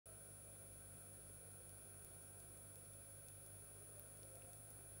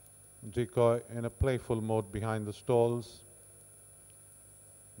Decoy in a playful mode behind the stalls.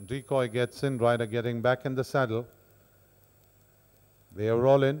 Decoy gets in, rider getting back in the saddle. They are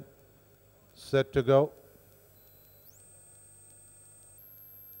all in, set to go.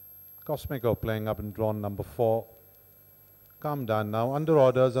 Cosmico playing up in drawn number 4. Calm down now, under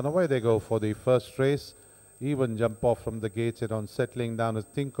orders, and away they go for the first race. Even jump off from the gates and on settling down is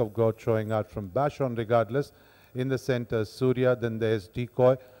Think of God showing out from Bash on Regardless. In the center, Surya, then there's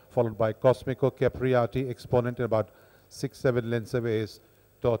Decoy, followed by Cosmico, Capriati, Exponent, about 6-7 lengths away is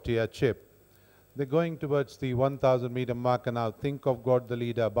Tortilla Chip. They're going towards the 1,000 meter marker now. Think of God, the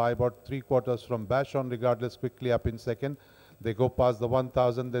leader, by about 3/4 from Bash on Regardless, quickly up in second. They go past the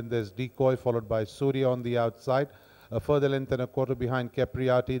 1,000, then there's Decoy, followed by Surya on the outside. A further length and a quarter behind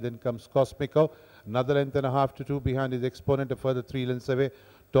Capriati, then comes Cosmico. Another length and a half to 2 behind his Exponent, a further 3 lengths away.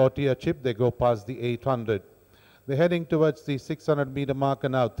 Tortilla Chip, they go past the 800. They're heading towards the 600 meter marker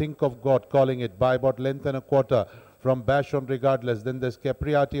now. Think of God calling it by about length and a quarter from Bash on Regardless. Then there's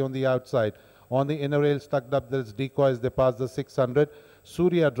Capriati on the outside. On the inner rail stuck up, there's Decoy as they pass the 600.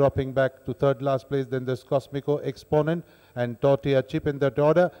 Surya dropping back to third last place. Then there's Cosmico, Exponent, and Tortilla Chip in that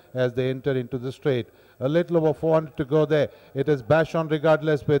order as they enter into the straight. A little over 400 to go there. It is Bash on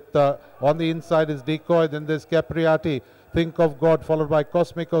Regardless with on the inside is Decoy. Then there's Capriati, Think of God, followed by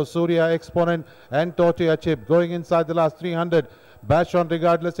Cosmico, Surya, Exponent, and Tortilla Chip. Going inside the last 300. Bash on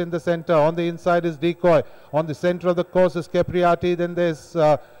Regardless in the center. On the inside is Decoy. On the center of the course is Capriati. Then there's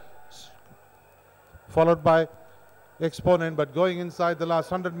followed by Exponent. But going inside the last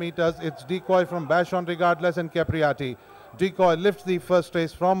 100 meters, it's Decoy from Bash on Regardless and Capriati. Decoy lifts the first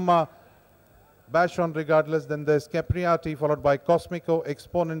race from Bash on Regardless. Then there's Capriati, followed by Cosmico,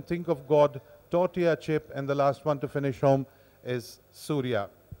 Exponent, Think of God, Tortilla Chip, and the last one to finish home is Surya.